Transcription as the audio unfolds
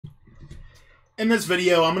In this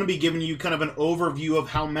video, I'm going to be giving you kind of an overview of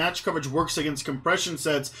how match coverage works against compression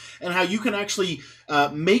sets and how you can actually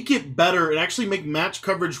make it better and actually make match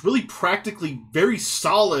coverage really practically very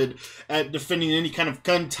solid at defending any kind of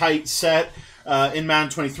gun-tight set in Madden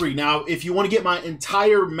 23. Now, if you want to get my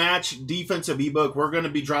entire match defensive ebook, we're going to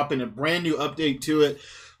be dropping a brand new update to it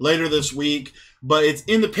later this week, but it's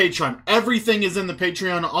in the Patreon. Everything is in the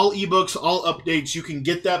Patreon, all ebooks, all updates. You can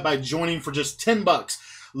get that by joining for just $10.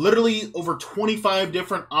 Literally over 25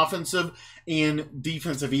 different offensive and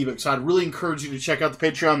defensive ebooks. So I'd really encourage you to check out the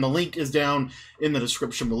Patreon. The link is down in the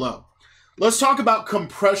description below. Let's talk about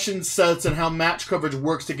compression sets and how match coverage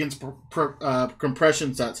works against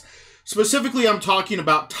compression sets. Specifically, I'm talking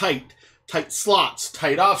about tight slots,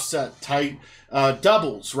 tight offset, tight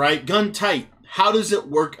doubles, right? Gun tight. How does it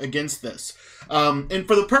work against this? And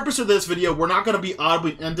for the purpose of this video, we're not going to be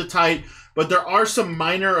audibly into tight, but there are some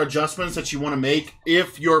minor adjustments that you want to make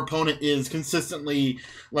if your opponent is consistently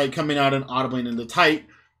like coming out and audibly into tight.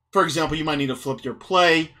 For example, you might need to flip your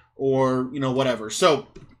play or, whatever. So,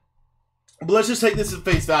 but let's just take this at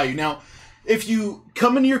face value. Now, if you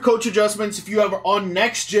come into your coach adjustments, if you have on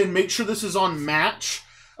next gen, make sure this is on match.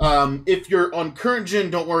 If you're on current gen,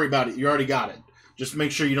 don't worry about it. You already got it. Just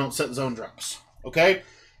make sure you don't set zone drops. Okay?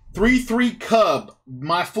 3-3 Cub,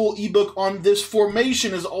 my full ebook on this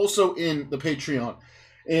formation is also in the Patreon.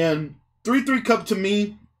 And 3-3 Cub to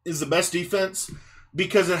me is the best defense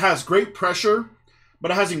because it has great pressure,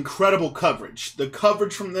 but it has incredible coverage. The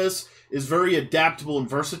coverage from this is very adaptable and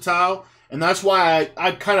versatile, and that's why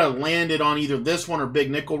I kind of landed on either this one or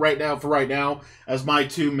Big Nickel right now as my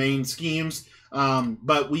two main schemes.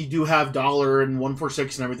 But we do have Dollar and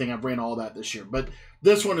 146 and everything. I've ran all that this year. But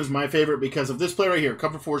this one is my favorite because of this play right here,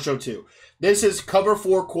 cover 4, show 2. This is cover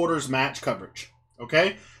 4 quarters match coverage.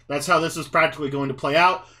 Okay? That's how this is practically going to play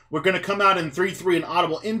out. We're going to come out in 3-3 and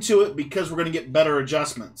audible into it because we're going to get better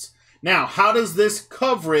adjustments. Now, how does this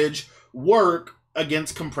coverage work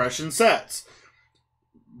against compression sets?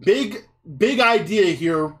 Big idea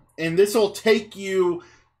here, and this will take you,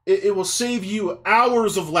 it will save you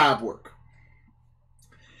hours of lab work.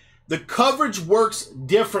 The coverage works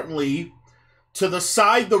differently to the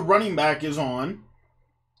side the running back is on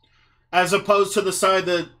as opposed to the side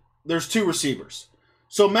that there's two receivers.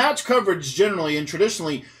 So match coverage generally and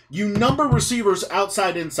traditionally, you number receivers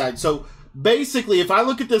outside, inside. So basically, if I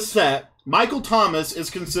look at this set, Michael Thomas is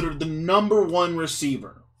considered the #1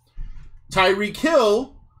 receiver. Tyreek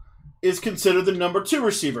Hill is considered the #2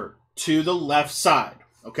 receiver to the left side.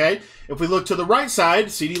 Okay? If we look to the right side,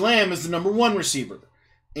 CeeDee Lamb is the #1 receiver.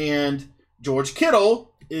 And George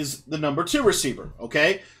Kittle is the #2 receiver,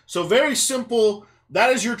 okay? So very simple. That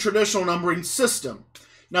is your traditional numbering system.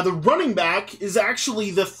 Now, the running back is actually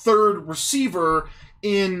the 3rd receiver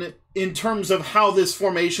in terms of how this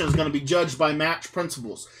formation is going to be judged by match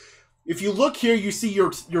principles. If you look here, you see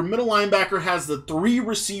your middle linebacker has the 3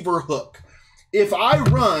 receiver hook. If I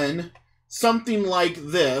run something like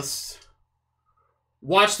this,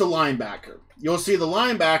 watch the linebacker. You'll see the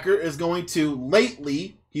linebacker is going to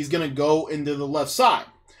he's going to go into the left side.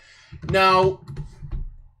 Now,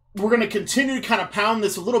 we're going to continue to kind of pound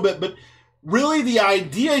this a little bit, but really the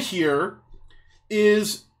idea here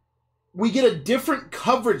is we get a different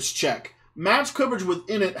coverage check. Match coverage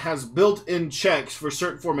within it has built-in checks for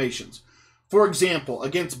certain formations. For example,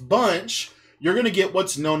 against bunch, you're going to get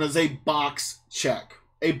what's known as a box check.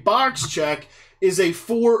 A box check is a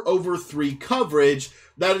 4/3 coverage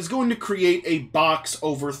that is going to create a box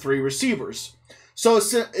over 3 receivers. So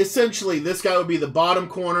essentially, this guy would be the bottom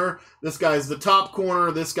corner, this guy's the top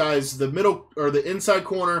corner, this guy's the middle or the inside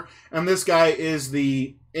corner, and this guy is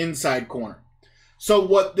the inside corner. So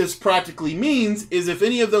what this practically means is if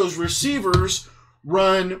any of those receivers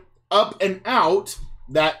run up and out,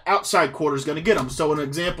 that outside quarter is going to get them. So an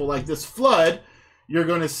example like this flood, you're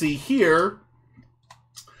going to see here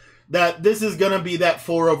that this is going to be that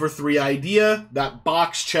 4/3 idea, that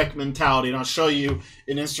box check mentality, and I'll show you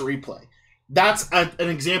in instant replay. That's an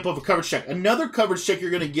example of a coverage check. Another coverage check you're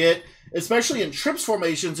going to get, especially in trips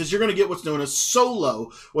formations, is you're going to get what's known as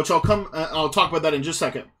solo, which I'll talk about that in just a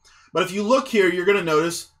second. But if you look here, you're going to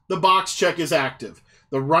notice the box check is active.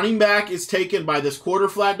 The running back is taken by this quarter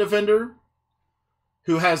flat defender,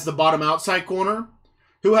 who has the bottom outside corner.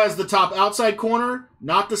 Who has the top outside corner?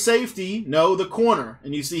 Not the safety, no, the corner.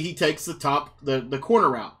 And you see he takes the corner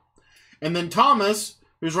route. And then Thomas,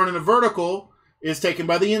 who's running a vertical, is taken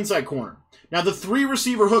by the inside corner. Now, the 3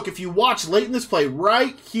 receiver hook, if you watch late in this play,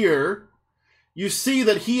 right here, you see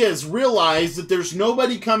that he has realized that there's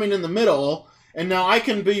nobody coming in the middle, and now I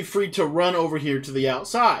can be free to run over here to the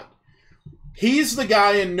outside. He's the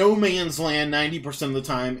guy in no man's land 90% of the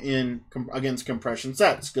time against compression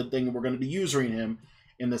sets. Good thing we're going to be using him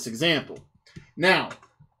in this example. Now,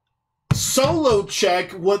 solo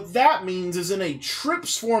check, what that means is in a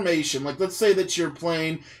trips formation. Like, let's say that you're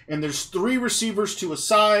playing and there's 3 receivers to a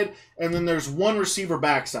side and then there's 1 receiver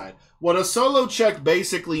backside. What a solo check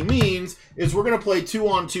basically means is we're going to play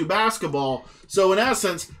 2-on-2 basketball. So in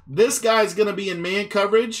essence, this guy's going to be in man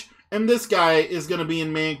coverage and this guy is going to be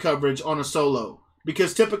in man coverage on a solo.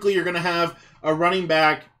 Because typically you're going to have a running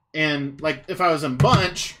back, and like if I was in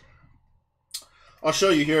bunch, I'll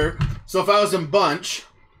show you here. So if I was in bunch,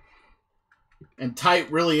 and tight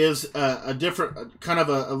really is a different, kind of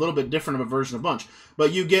a little bit different of a version of bunch.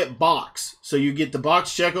 But you get box. So you get the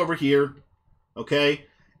box check over here, okay?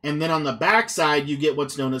 And then on the backside, you get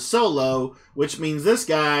what's known as solo, which means this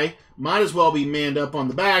guy might as well be manned up on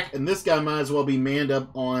the back, and this guy might as well be manned up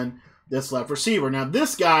on this left receiver. Now,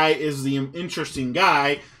 this guy is the interesting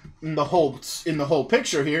guy in the whole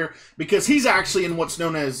picture here, because he's actually in what's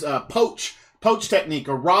known as poach technique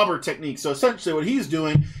or robber technique. So essentially what he's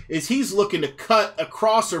doing is he's looking to cut a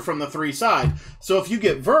crosser from the 3 side. So if you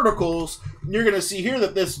get verticals, you're going to see here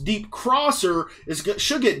that this deep crosser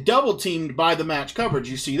should get double teamed by the match coverage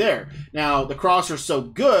you see there. Now the crosser's so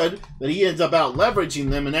good that he ends up out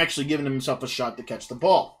leveraging them and actually giving himself a shot to catch the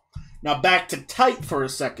ball. Now back to tight for a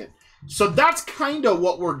second. So that's kind of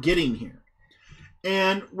what we're getting here.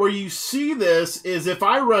 And where you see this is if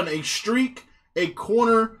I run a streak, a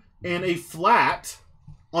corner, and a flat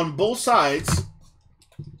on both sides,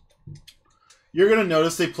 you're going to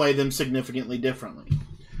notice they play them significantly differently.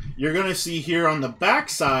 You're going to see here on the back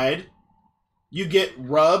side, you get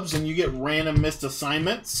rubs and you get random missed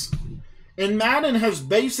assignments. And Madden has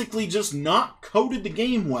basically just not coded the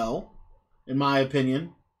game well, in my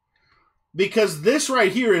opinion, because this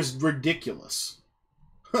right here is ridiculous.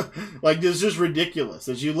 Like, this is just ridiculous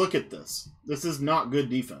as you look at this. This is not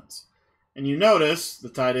good defense. And you notice the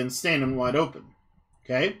tight end standing wide open.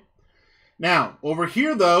 Okay? Now, over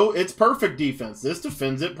here, though, it's perfect defense. This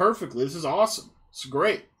defends it perfectly. This is awesome. It's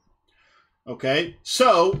great. Okay?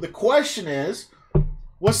 So, the question is,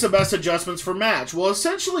 what's the best adjustments for match? Well,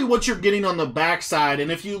 essentially what you're getting on the backside, and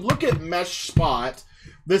if you look at mesh spot,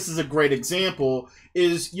 this is a great example,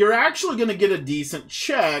 is you're actually going to get a decent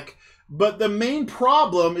check, but the main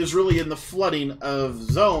problem is really in the flooding of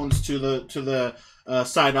zones to the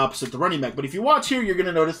side opposite the running back. But if you watch here, you're going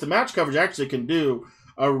to notice the match coverage actually can do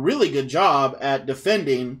a really good job at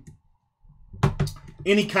defending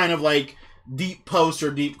any kind of like deep post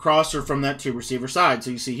or deep crosser from that 2 receiver side.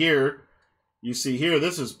 So you see here,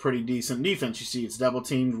 this is pretty decent defense. You see it's double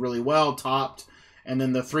teamed really well, topped, and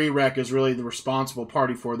then the 3 rec is really the responsible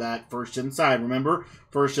party for that first inside. Remember,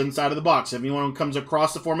 first inside of the box. If anyone comes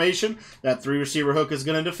across the formation, that 3 receiver hook is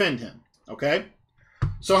going to defend him. Okay?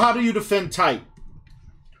 So how do you defend tight?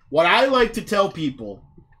 What I like to tell people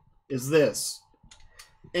is this.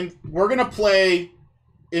 And we're going to play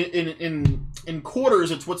in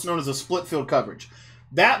quarters, it's what's known as a split field coverage.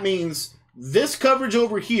 That means this coverage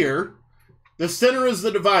over here, the center is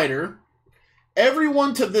the divider.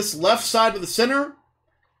 Everyone to this left side of the center,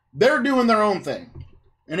 they're doing their own thing.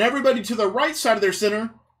 And everybody to the right side of their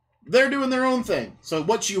center, they're doing their own thing. So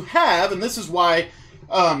what you have, and this is why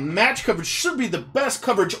match coverage should be the best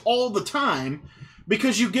coverage all the time,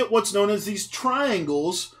 because you get what's known as these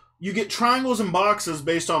triangles. You get triangles and boxes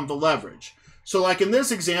based on the leverage. So like in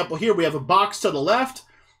this example here, we have a box to the left,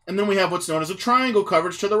 and then we have what's known as a triangle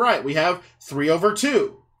coverage to the right. We have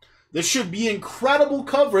 3/2. This should be incredible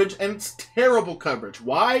coverage, and it's terrible coverage.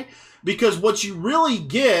 Why? Because what you really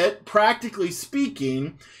get, practically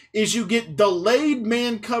speaking, is you get delayed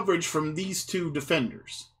man coverage from these 2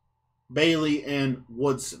 defenders, Bailey and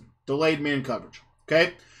Woodson. Delayed man coverage.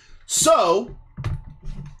 Okay? So,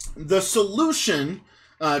 the solution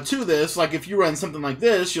to this, like if you run something like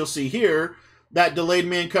this, you'll see here that delayed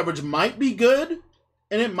man coverage might be good,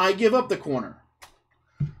 and it might give up the corner.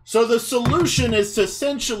 So the solution is to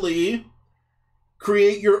essentially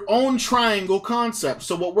create your own triangle concept.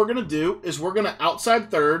 So what we're going to do is we're going to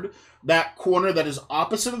outside third that corner that is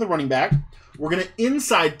opposite of the running back. We're going to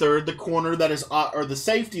inside third the corner that is, or the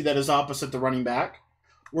safety that is opposite the running back.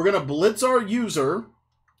 We're going to blitz our user,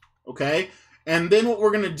 okay? And then what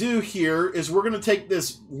we're going to do here is we're going to take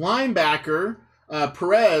this linebacker,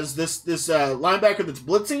 Perez, this linebacker that's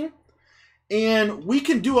blitzing, and we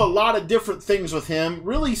can do a lot of different things with him.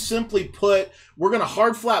 Really simply put, we're going to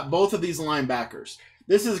hard flat both of these linebackers.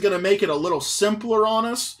 This is going to make it a little simpler on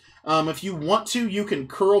us. If you want to, you can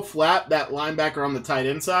curl flat that linebacker on the tight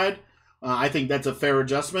end side. I think that's a fair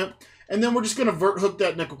adjustment. And then we're just going to vert hook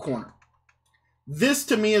that nickel corner. This,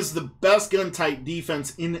 to me, is the best gun tight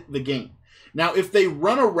defense in the game. Now, if they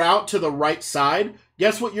run a route to the right side,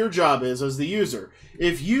 guess what your job is as the user?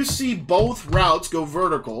 If you see both routes go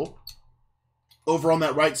vertical over on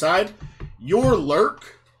that right side, your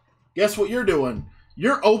lurk, guess what you're doing?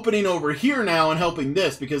 You're opening over here now and helping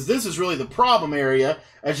this, because this is really the problem area,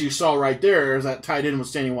 as you saw right there, as that tight end was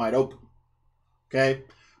standing wide open. Okay?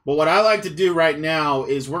 But what I like to do right now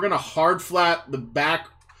is we're going to hard flat the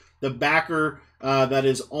backer that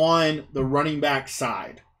is on the running back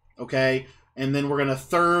side. Okay? And then we're going to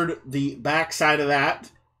third the back side of that.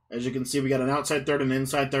 As you can see, we got an outside third and an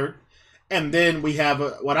inside third. And then we have,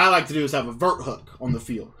 what I like to do is have a vert hook on the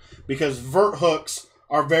field. Because vert hooks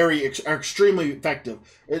are extremely effective.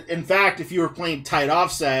 In fact, if you were playing tight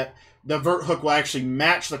offset, the vert hook will actually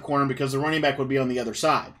match the corner because the running back would be on the other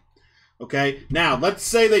side. Okay? Now, let's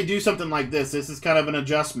say they do something like this. This is kind of an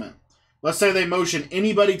adjustment. Let's say they motion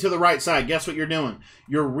anybody to the right side. Guess what you're doing?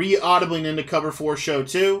 You're re-audibling into cover 4 show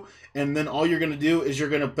 2, and then all you're going to do is you're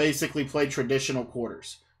going to basically play traditional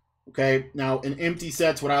quarters. Okay? Now, in empty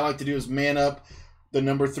sets, what I like to do is man up the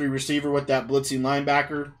number 3 receiver with that blitzing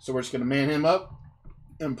linebacker. So we're just going to man him up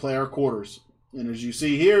and play our quarters. And as you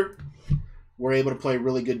see here, we're able to play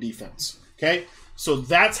really good defense. Okay? So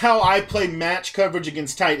that's how I play match coverage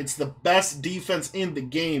against tight. It's the best defense in the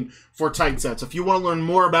game for tight sets. If you want to learn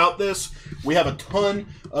more about this, we have a ton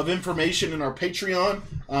of information in our Patreon,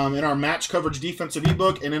 in our match coverage defensive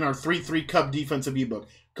ebook, and in our 3-3 Cub defensive ebook.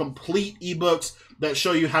 Complete ebooks that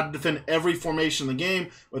show you how to defend every formation in the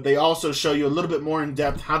game, but they also show you a little bit more in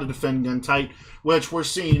depth how to defend gun tight, which we're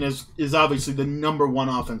seeing is obviously the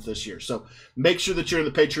 #1 offense this year. So make sure that you're in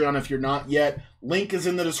the Patreon if you're not yet. Link is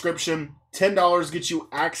in the description. $10 gets you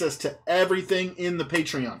access to everything in the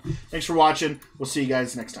Patreon. Thanks for watching. We'll see you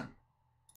guys next time.